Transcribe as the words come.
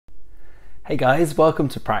Hey guys, welcome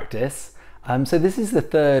to practice. So this is the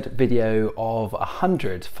third video of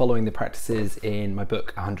 100 following the practices in my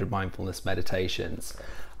book 100 Mindfulness Meditations.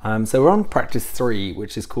 So we're on practice 3,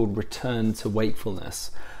 which is called Return to Wakefulness.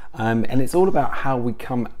 And it's all about how we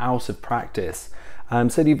come out of practice.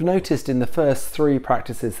 So you've noticed in the first 3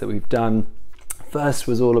 practices that we've done, first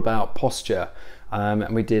was all about posture.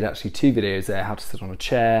 And we did actually 2 videos there, how to sit on a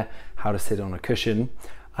chair, how to sit on a cushion.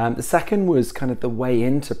 The second was kind of the way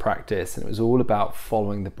into practice, and it was all about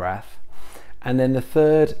following the breath. And then the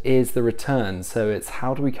third is the return, so it's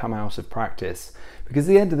how do we come out of practice? Because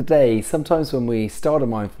at the end of the day, sometimes when we start a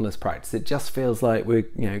mindfulness practice, it just feels like we're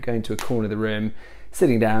going to a corner of the room,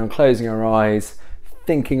 sitting down, closing our eyes,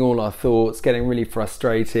 thinking all our thoughts, getting really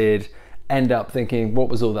frustrated, end up thinking, what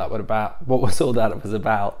was all that about? What was all that it was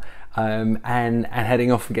about? And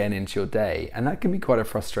heading off again into your day. And that can be quite a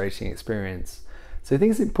frustrating experience. So I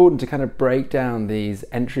think it's important to kind of break down these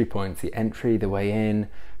entry points, the entry, the way in,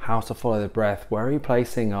 how to follow the breath, where are we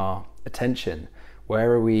placing our attention,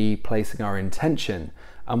 where are we placing our intention,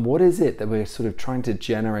 and what is it that we're sort of trying to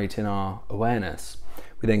generate in our awareness.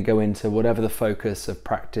 We then go into whatever the focus of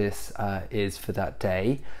practice is for that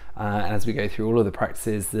day, and as we go through all of the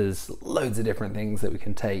practices, there's loads of different things that we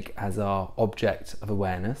can take as our object of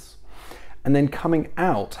awareness. And then coming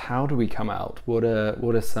out, how do we come out? What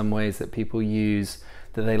are some ways that people use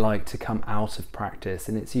that they like to come out of practice?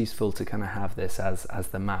 And it's useful to kind of have this as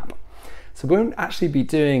the map. So we won't actually be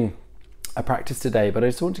doing a practice today, but I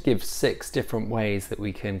just want to give 6 different ways that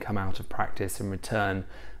we can come out of practice and return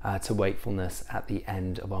to wakefulness at the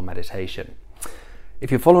end of our meditation. If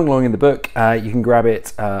you're following along in the book, you can grab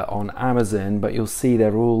it on Amazon, but you'll see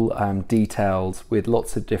they're all detailed with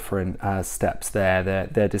lots of different steps there.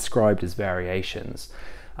 They're described as variations.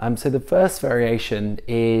 So the first variation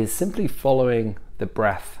is simply following the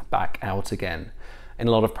breath back out again. In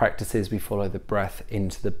a lot of practices, we follow the breath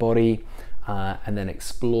into the body and then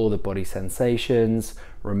explore the body sensations,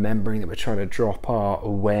 remembering that we're trying to drop our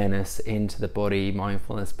awareness into the body,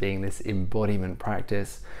 mindfulness being this embodiment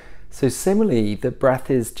practice. So similarly, the breath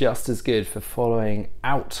is just as good for following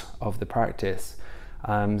out of the practice.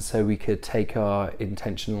 So we could take our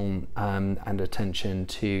intentional and attention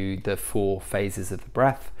to the 4 phases of the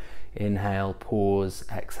breath. Inhale, pause,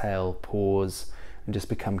 exhale, pause, and just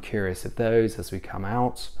become curious of those as we come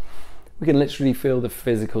out. We can literally feel the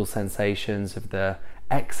physical sensations of the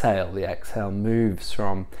exhale. The exhale moves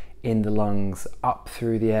from in the lungs up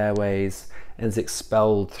through the airways and is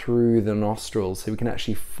expelled through the nostrils, so we can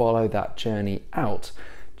actually follow that journey out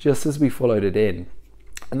just as we followed it in.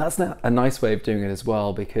 And that's a nice way of doing it as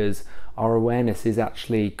well, because our awareness is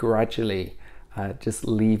actually gradually just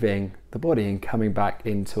leaving the body and coming back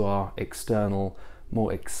into our external,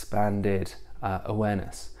 more expanded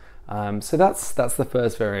awareness. So that's the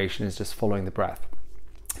first variation, is just following the breath.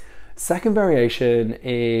 Second variation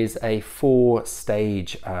is a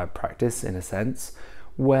 4-stage practice, in a sense,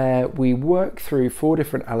 where we work through 4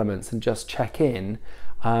 different elements and just check in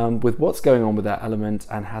with what's going on with that element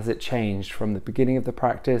and has it changed from the beginning of the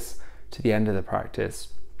practice to the end of the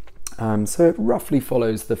practice. So it roughly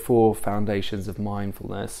follows the 4 foundations of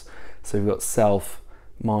mindfulness. So we've got self,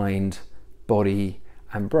 mind, body,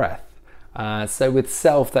 and breath. So with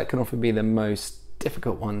self, that can often be the most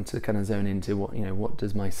difficult one to kind of zone into. What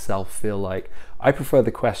does my self feel like? I prefer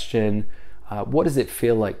the question, what does it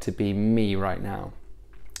feel like to be me right now?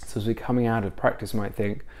 So as we're coming out of practice, we might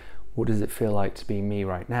think, what does it feel like to be me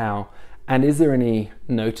right now? And is there any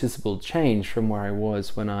noticeable change from where I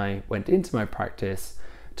was when I went into my practice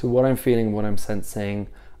to what I'm feeling, what I'm sensing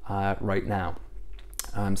right now?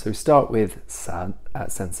 So we start with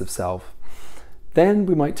sense of self. Then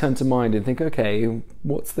we might turn to mind and think, okay,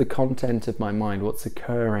 what's the content of my mind? What's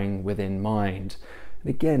occurring within mind? And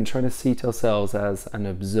again, trying to seat ourselves as an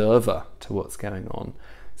observer to what's going on.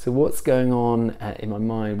 So what's going on in my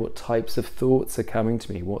mind? What types of thoughts are coming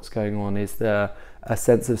to me? What's going on? Is there a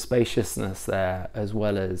sense of spaciousness there, as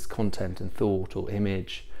well as content and thought or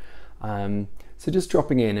image? So just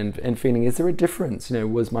dropping in and feeling, is there a difference?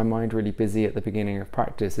 Was my mind really busy at the beginning of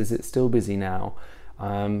practice? Is it still busy now?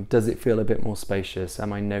 Does it feel a bit more spacious?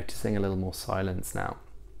 Am I noticing a little more silence now?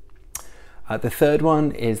 The third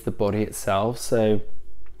one is the body itself. So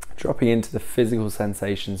dropping into the physical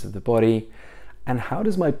sensations of the body. And how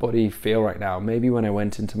does my body feel right now? Maybe when I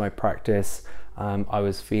went into my practice, I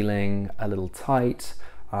was feeling a little tight,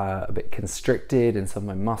 a bit constricted in some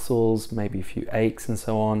of my muscles, maybe a few aches and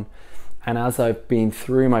so on. And as I've been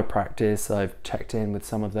through my practice, I've checked in with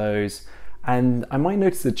some of those, and I might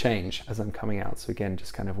notice a change as I'm coming out. So again,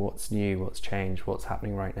 just kind of what's new, what's changed, what's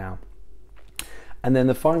happening right now. And then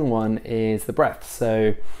the final one is the breath.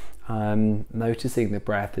 So Noticing the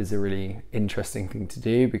breath is a really interesting thing to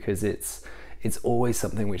do because it's always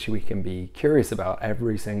something which we can be curious about.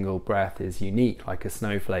 Every single breath is unique, like a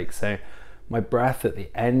snowflake. So my breath at the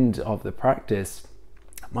end of the practice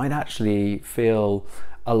might actually feel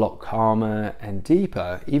a lot calmer and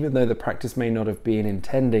deeper, even though the practice may not have been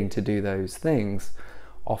intending to do those things.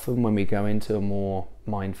 Often when we go into a more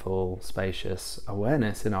mindful, spacious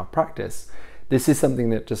awareness in our practice, this is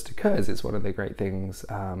something that just occurs. It's one of the great things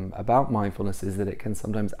about mindfulness, is that it can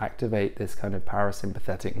sometimes activate this kind of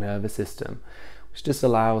parasympathetic nervous system, which just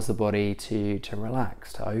allows the body to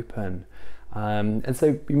relax, to open. And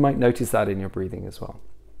so you might notice that in your breathing as well.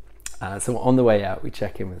 So on the way out, we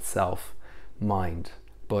check in with self, mind,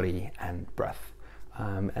 body, and breath.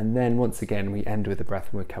 And then once again, we end with the breath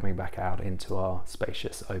and we're coming back out into our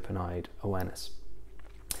spacious, open-eyed awareness.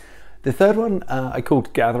 The third one I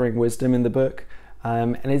called Gathering Wisdom in the book,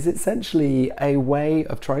 and is essentially a way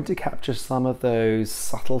of trying to capture some of those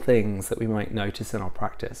subtle things that we might notice in our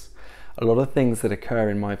practice. A lot of things that occur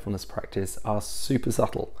in mindfulness practice are super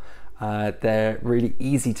subtle. They're really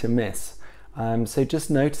easy to miss. So just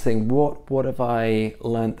noticing, what have I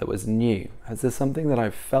learnt that was new? Is there something that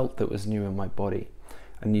I've felt that was new in my body?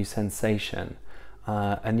 A new sensation?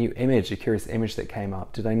 A new image, a curious image that came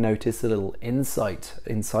up? Did I notice a little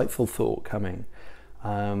insightful thought coming?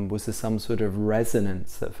 Was there some sort of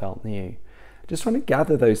resonance that felt new? Just trying to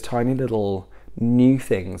gather those tiny little new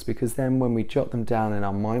things, because then when we jot them down in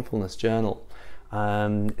our mindfulness journal,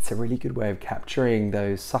 it's a really good way of capturing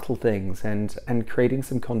those subtle things and creating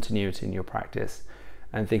some continuity in your practice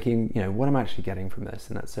and thinking, what am I actually getting from this?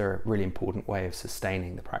 And that's a really important way of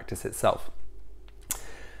sustaining the practice itself.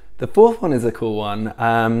 The fourth one is a cool one.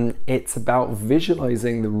 It's about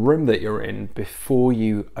visualizing the room that you're in before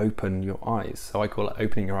you open your eyes. So I call it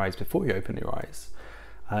opening your eyes before you open your eyes.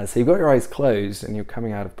 So you've got your eyes closed and you're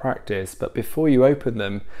coming out of practice, but before you open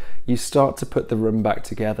them, you start to put the room back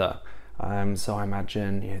together. So I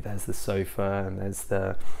imagine there's the sofa and there's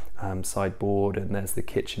the sideboard and there's the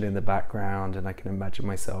kitchen in the background, and I can imagine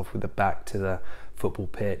myself with the back to the football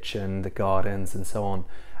pitch and the gardens and so on.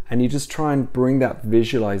 And you just try and bring that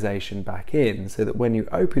visualization back in so that when you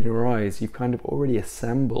open your eyes, you've kind of already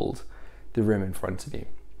assembled the room in front of you.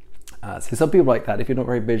 So some people like that. If you're not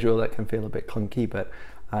very visual, that can feel a bit clunky, but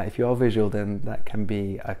if you are visual, then that can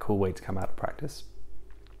be a cool way to come out of practice.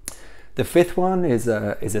 The fifth one is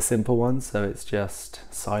a simple one, so it's just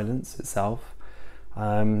silence itself.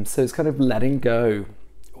 So it's kind of letting go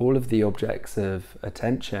all of the objects of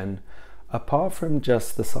attention apart from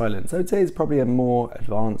just the silence. I would say it's probably a more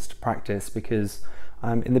advanced practice because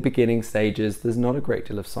in the beginning stages, there's not a great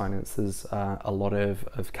deal of silence. There's a lot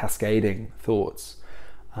of cascading thoughts.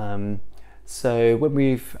 So when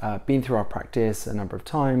we've been through our practice a number of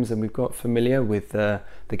times and we've got familiar with the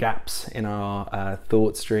gaps in our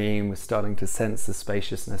thought stream, we're starting to sense the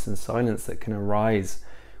spaciousness and silence that can arise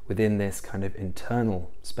within this kind of internal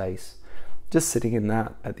space. Just sitting in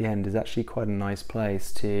that at the end is actually quite a nice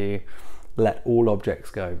place to let all objects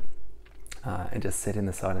go and just sit in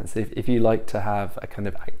the silence. If you like to have a kind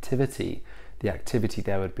of activity, the activity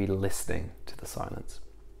there would be listening to the silence.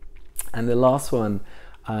 And the last one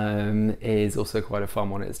is also quite a fun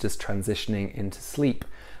one. It's just transitioning into sleep.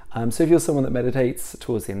 So if you're someone that meditates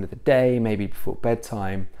towards the end of the day, maybe before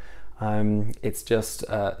bedtime, it's just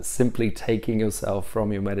simply taking yourself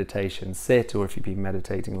from your meditation sit, or if you've been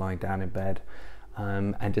meditating lying down in bed,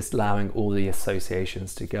 and just allowing all the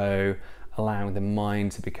associations to go, allowing the mind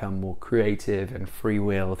to become more creative and free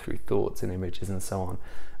will through thoughts and images and so on,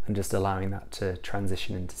 and just allowing that to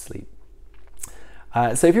transition into sleep.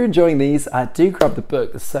 So if you're enjoying these, do grab the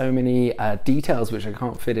book. There's so many details which I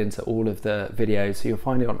can't fit into all of the videos, so you'll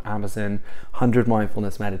find it on Amazon, 100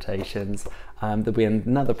 Mindfulness Meditations. There'll be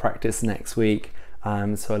another practice next week,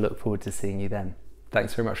 so I look forward to seeing you then.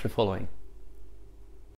 Thanks very much for following.